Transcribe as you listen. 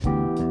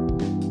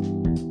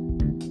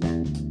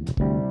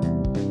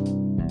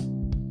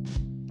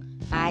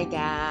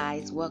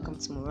guys, welcome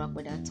to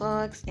Murakweda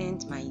Talks,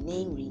 and my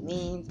name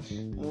remains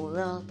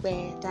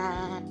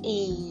Murakweda.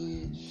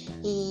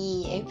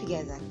 I hope you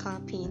guys are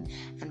clapping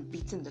and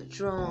beating the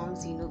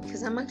drums,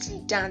 because I'm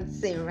actually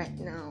dancing right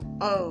now.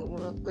 Oh,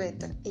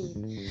 Murakweda,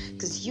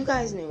 because you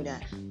guys know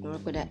that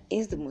Murakweda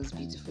is the most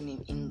beautiful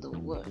name in the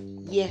world.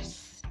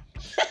 Yes.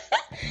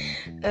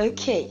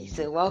 Okay,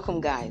 so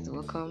welcome guys,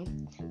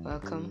 welcome.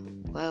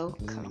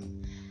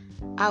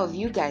 How have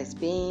you guys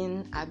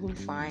been? I've been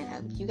fine.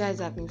 You guys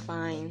have been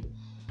fine.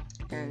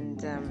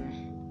 And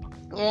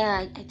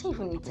I don't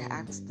even need to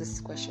ask this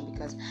question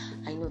because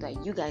I know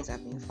that you guys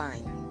have been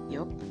fine.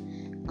 Yup.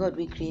 God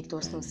will create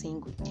us not saying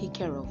good, take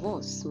care of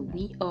us, so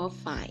we are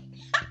fine.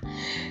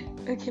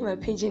 Okay, my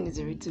pidgin is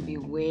a little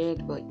bit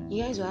weird, but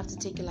you guys will have to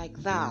take it like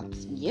that.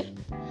 Yeah.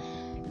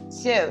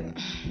 So,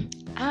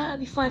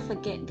 before I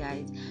forget,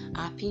 guys,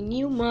 Happy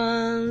New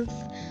Month.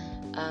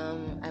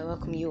 I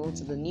welcome you all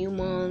to the new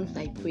month.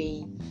 I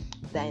pray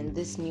that in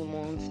this new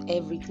month,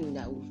 everything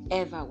that we've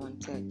ever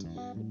wanted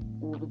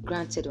will be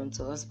granted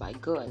unto us by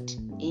God.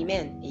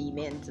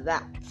 Amen to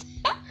that.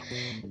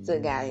 So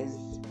guys,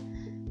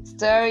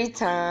 story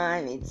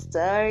time. It's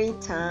story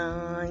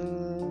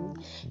time.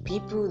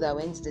 People that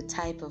went to the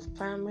type of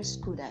primary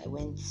school that I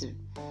went to,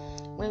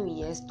 when we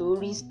hear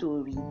story,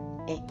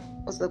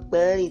 what's the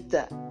bird?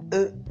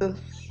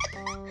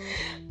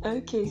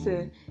 Okay,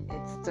 so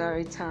it's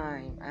story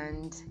time,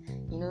 and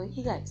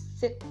you guys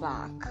sit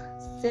back,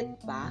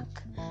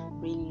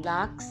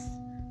 relax,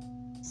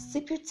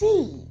 sip your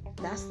tea.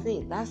 That's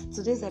it. That's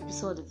today's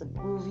episode of the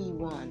movie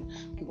one.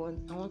 I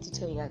want to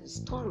tell you guys a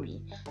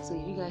story, so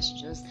you guys should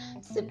just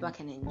sit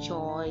back and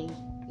enjoy,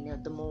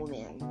 the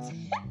moment.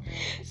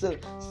 So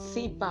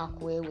sit back,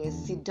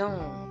 sit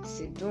down,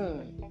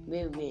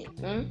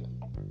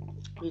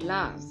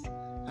 relax,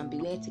 and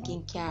beware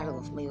taking care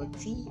of your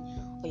tea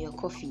or your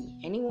coffee.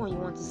 Anyone you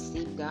want to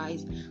sip,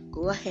 guys,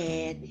 go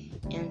ahead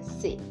and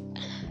sip.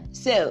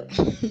 So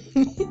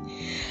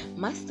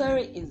my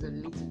story is a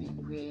little bit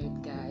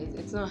weird, guys.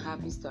 It's not a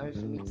happy story for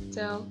me to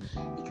tell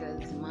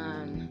because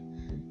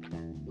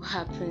what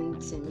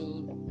happened to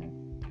me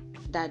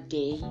that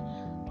day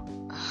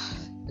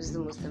is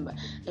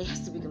it has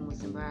to be the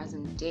most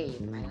embarrassing day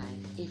of my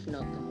life, if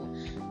not the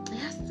most. It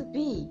has to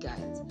be,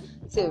 guys.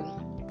 So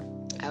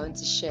I want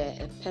to share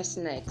a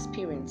personal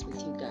experience with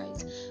you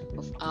guys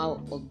of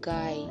how a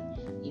guy,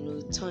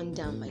 turned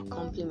down my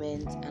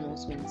compliments and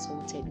also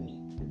insulted me.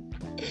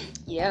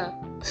 Yeah,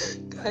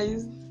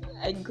 guys,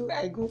 I go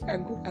there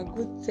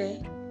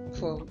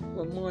for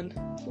a month.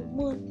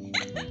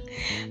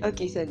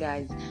 Okay, so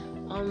guys,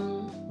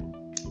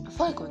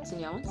 before I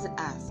continue, I want to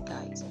ask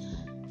guys,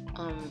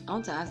 I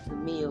want to ask the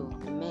men,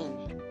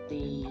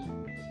 the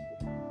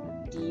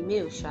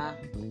male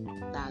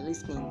that are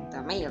listening,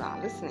 the male are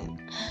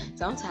listening.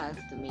 So I want to ask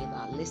the male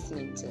that are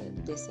listening to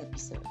this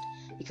episode,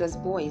 because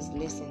boys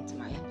listen to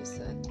my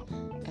episode,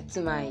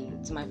 to my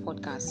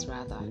podcast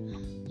rather.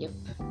 Yep.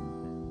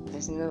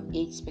 There's no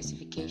age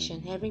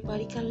specification.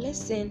 Everybody can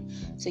listen.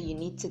 So you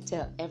need to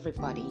tell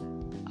everybody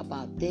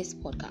about this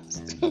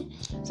podcast.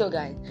 So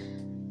guys,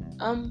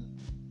 I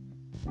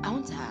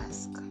want to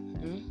ask,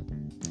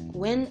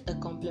 when a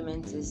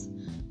compliment is,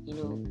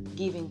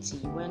 given to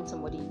you, when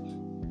somebody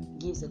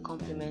gives a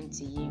compliment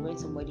to you, when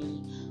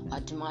somebody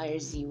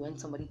admires you, when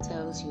somebody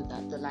tells you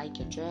that they like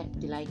your dress,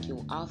 they like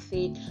your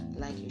outfit, they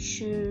like your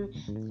shoe,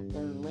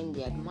 and when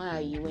they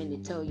admire you, when they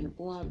tell you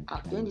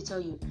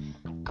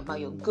about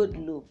your good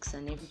looks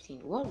and everything,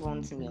 what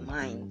runs in your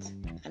mind?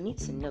 I need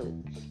to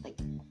know. Like,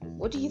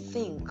 what do you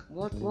think?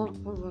 What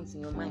runs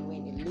in your mind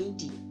when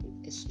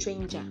a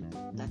stranger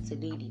that's a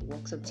lady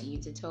walks up to you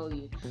to tell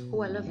you,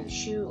 oh, I love your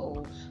shoe,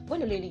 or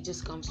when a lady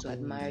just comes to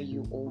admire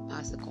you or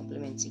pass a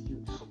compliment to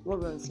you,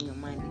 what runs in your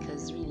mind?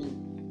 Because really,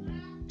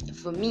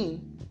 for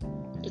me,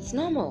 it's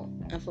normal,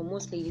 and for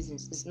most ladies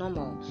it's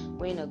normal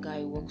when a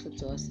guy walks up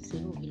to us and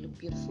says, oh, you look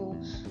beautiful,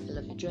 I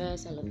love your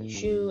dress, I love your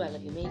shoe, I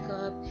love your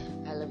makeup,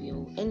 I love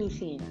your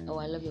anything,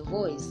 or I love your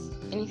voice,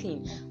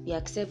 anything. We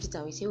accept it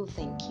and we say, oh,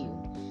 thank you.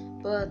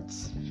 But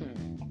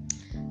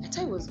I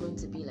thought it was going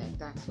to be like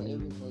that for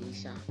everybody,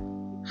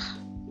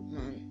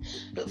 man.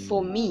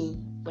 For me,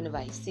 whenever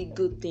I see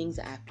good things,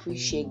 I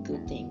appreciate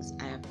good things.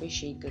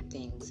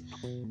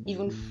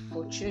 Even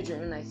for children,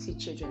 when I see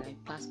children, I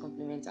pass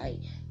compliments. I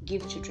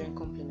give children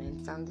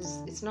compliments, and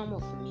it's normal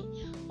for me.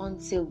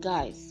 Until,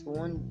 guys,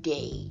 one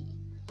day,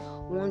 I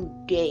don't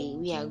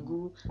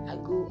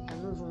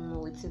even know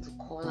what to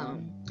call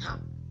them.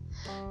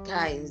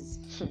 Guys,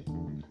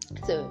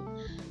 so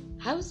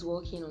I was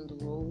walking on the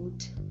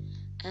road,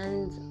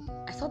 and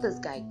I saw this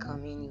guy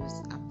coming. He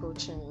was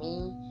approaching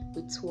me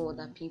with two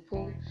other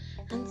people,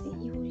 and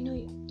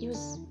he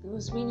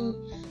was really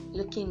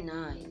looking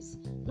nice.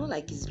 Not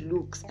like his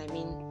looks. I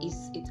mean,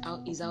 his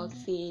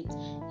outfit,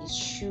 his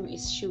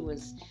shoe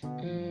was.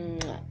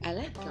 I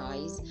like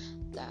guys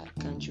that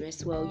can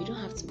dress well. You don't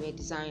have to wear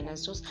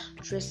designers. Just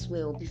dress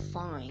well, be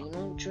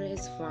fine.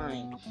 Dress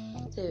fine.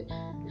 So,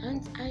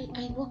 and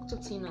I walked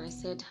up to him and I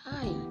said,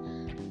 "Hi,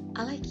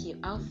 I like your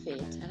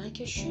outfit. I like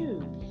your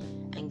shoe."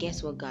 And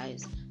guess what,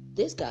 guys?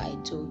 this guy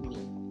told me,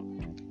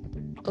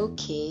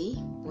 okay,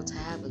 but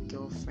I have a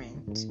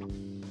girlfriend.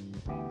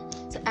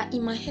 So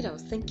in my head I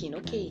was thinking,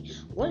 okay,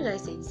 what did I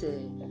say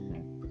to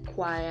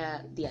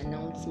require the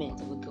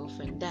announcement of a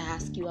girlfriend? Did I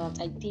ask you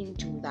out? I didn't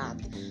do that.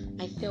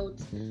 I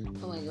felt,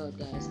 oh my god,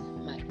 guys,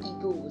 my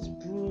ego was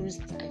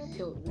bruised. I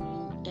felt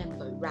really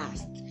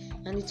embarrassed.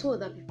 And the two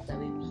other people that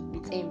were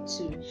with him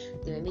too,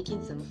 they were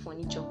making some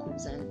funny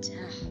chuckles, and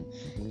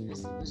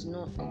it was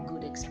not a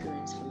good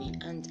experience for me.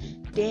 And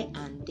there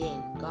and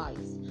then,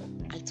 guys,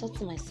 I thought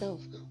to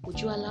myself, would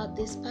you allow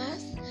this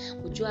pass?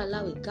 Would you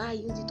allow a guy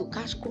use it to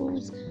catch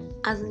cruise?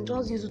 As in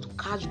just use it to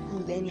catch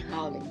cruise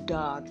anyhow like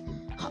that?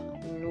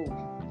 No.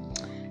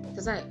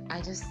 Because I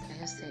just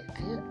said,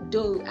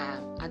 though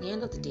at the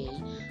end of the day,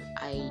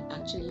 I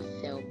actually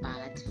felt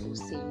bad for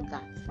saying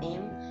that to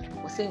him,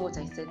 or saying what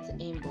I said to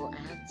him, but I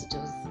had to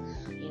just,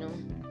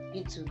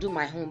 need to do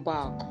my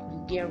homework,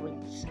 you get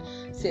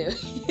it.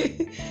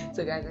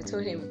 So guys, I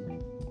told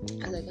him,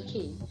 I was like,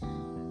 okay,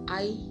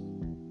 I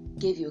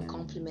gave you a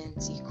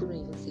compliment, you couldn't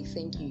even say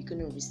thank you, you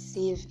couldn't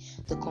receive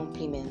the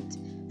compliment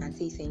and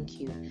say thank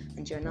you,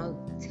 and you're now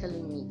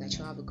telling me that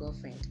you have a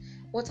girlfriend.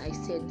 What I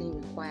said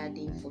didn't require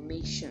the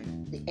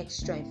information, the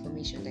extra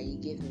information that you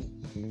gave me.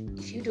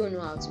 If you don't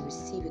know how to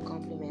receive a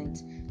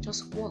compliment,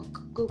 just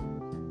walk, go.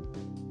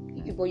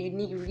 But you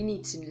really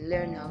need to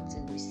learn how to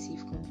receive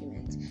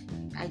compliments.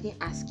 I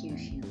didn't ask you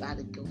if you had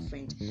a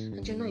girlfriend,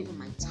 and you're not even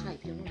my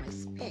type, you're not my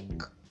spec.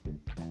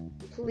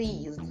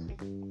 Please.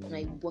 And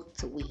I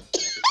walked away.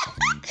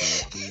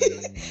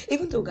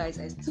 Even though, guys,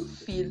 I still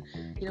feel,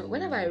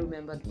 whenever I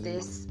remember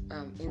this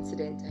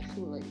incident, I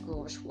feel like,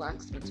 gosh, who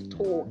asked me to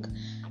talk?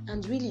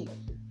 And really,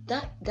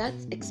 that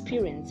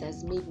experience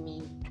has made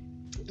me,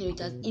 it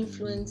has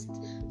influenced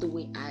the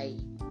way I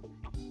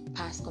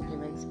pass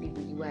compliments to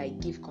people, the way I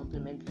give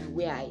compliments, the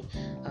way I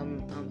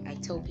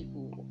tell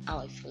people how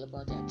I feel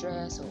about their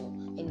dress or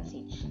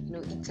anything.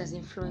 It has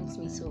influenced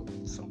me. So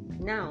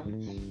now,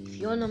 if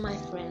you're not my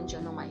friend,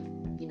 you're not my,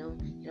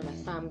 you're my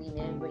family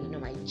member,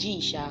 my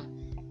G-sha,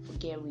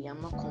 forget me.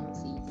 I'm not coming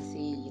to say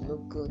you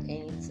look good,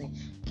 anything.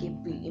 Okay,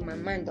 but in my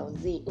mind I'll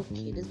say,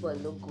 okay, this boy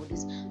look good,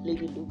 this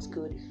lady looks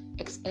good,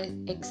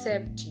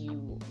 except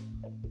you.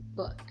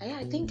 But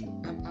I think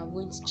I'm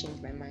going to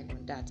change my mind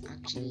on that.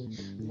 Actually,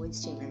 I'm going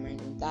to change my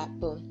mind on that.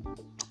 But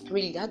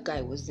really, that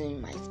guy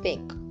wasn't my spec.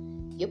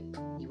 Yep,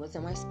 he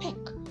wasn't my spec.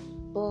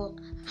 But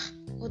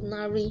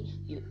ordinary,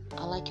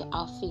 I like your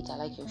outfit, I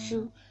like your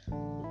shoe.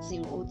 See,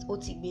 he was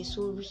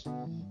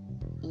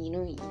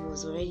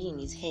already in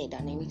his head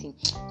and everything.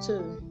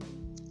 So,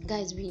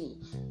 guys, really,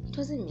 it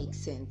doesn't make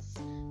sense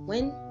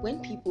when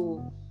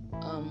people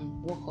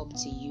walk up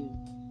to you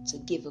to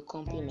give a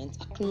compliment.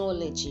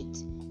 Acknowledge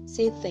it,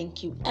 say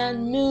thank you,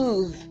 and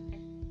move.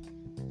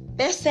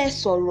 Bese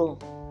sorrow,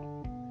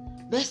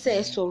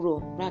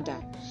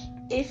 rather.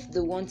 If they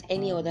want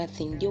any other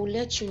thing, they will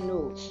let you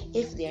know.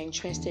 If they are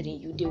interested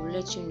in you, they will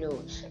let you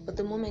know. But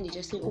the moment they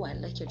just say, oh, I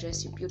like your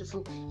dress, you're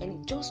beautiful,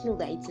 and just know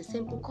that it's a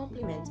simple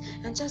compliment,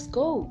 and just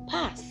go,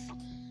 pass.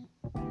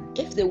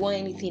 If they want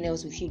anything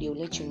else with you, they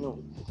will let you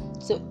know.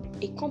 So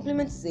a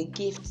compliment is a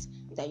gift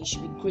that you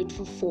should be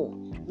grateful for.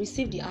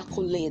 Receive the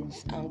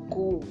accolades and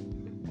go.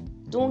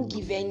 Don't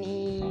give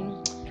any,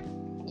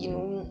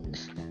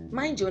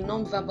 mind your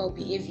non-verbal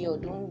behavior.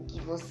 Don't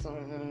give us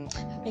some,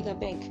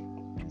 beg.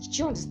 Do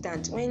you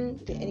understand? When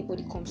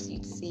anybody comes to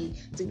you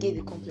to give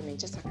a compliment,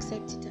 just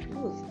accept it and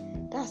move.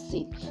 That's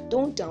it.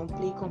 Don't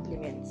downplay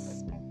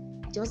compliments.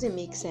 It doesn't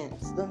make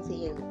sense. Don't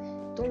say,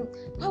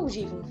 why would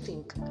you even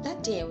think?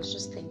 That day I was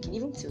just thinking,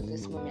 even till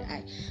this moment,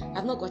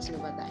 I've not gotten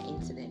over that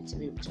incident, to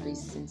be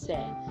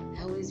sincere.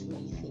 I always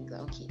really think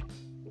that, okay,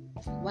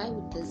 why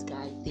would this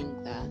guy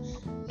think that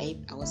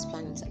I was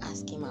planning to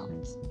ask him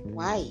out?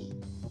 Why?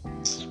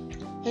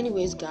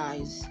 Anyways,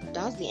 guys,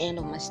 that's the end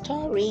of my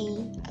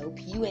story. I hope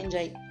you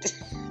enjoyed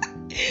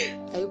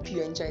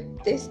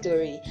this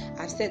story.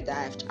 I've said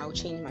that I'll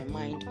change my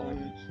mind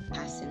on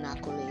passing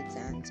accolades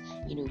and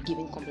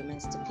giving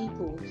compliments to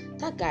people.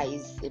 That guy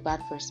is a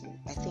bad person,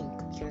 I think,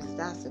 because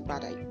that's a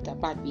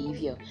bad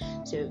behavior.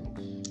 So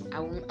I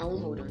won't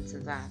hold on to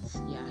that.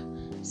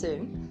 Yeah.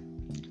 So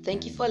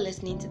thank you for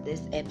listening to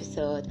this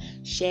episode.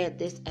 Share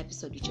this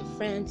episode with your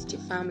friends, with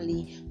your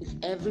family, with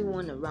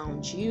everyone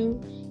around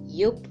you.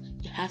 Yup,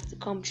 you have to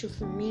come true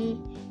for me.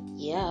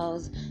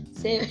 Yes.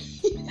 So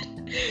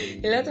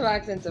a lot of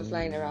accents are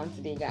flying around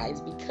today,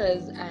 guys,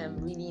 because I am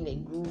really in a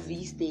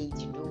groovy state,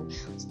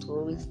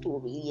 story.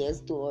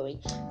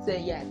 So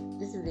yeah,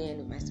 this is the end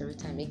of my story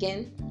time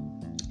again.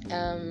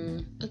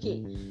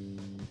 Okay.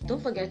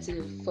 Don't forget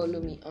to follow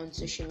me on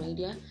social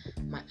media.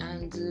 My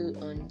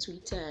handle on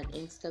Twitter and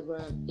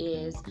Instagram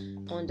is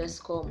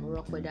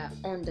 _Morokweda_.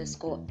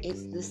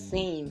 It's the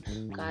same.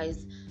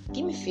 Guys,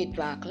 give me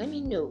feedback. Let me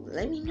know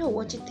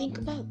what you think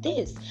about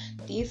this.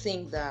 Do you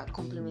think that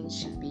compliments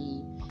should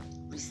be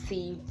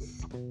received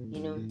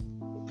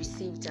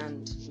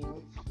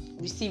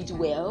received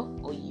well,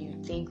 or you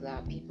think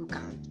that people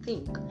can't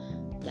think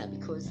that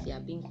because they are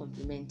being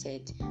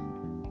complimented,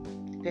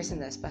 the person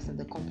that's passing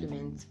the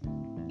compliment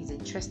is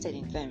interested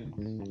in them.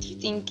 Do you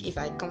think if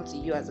I come to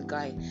you as a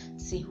guy,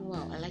 say,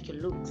 wow, I like your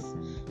looks,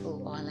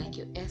 or I like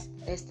your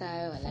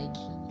hairstyle, I like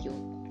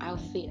your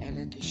outfit, I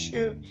like your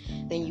shirt,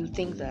 then you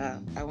think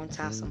that I want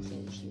to have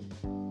something with you?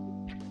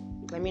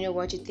 Let me know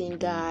what you think,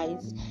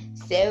 guys.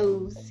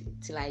 So,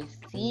 till I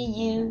see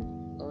you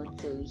or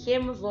to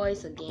hear my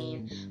voice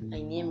again,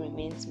 my name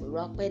remains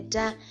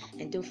Morokweda,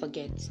 and don't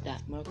forget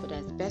that Morokweda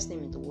is the best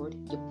name in the world.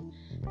 Yep.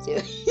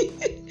 So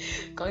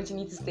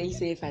continue to stay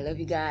safe. I love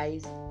you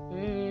guys.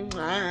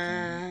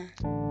 Mwah.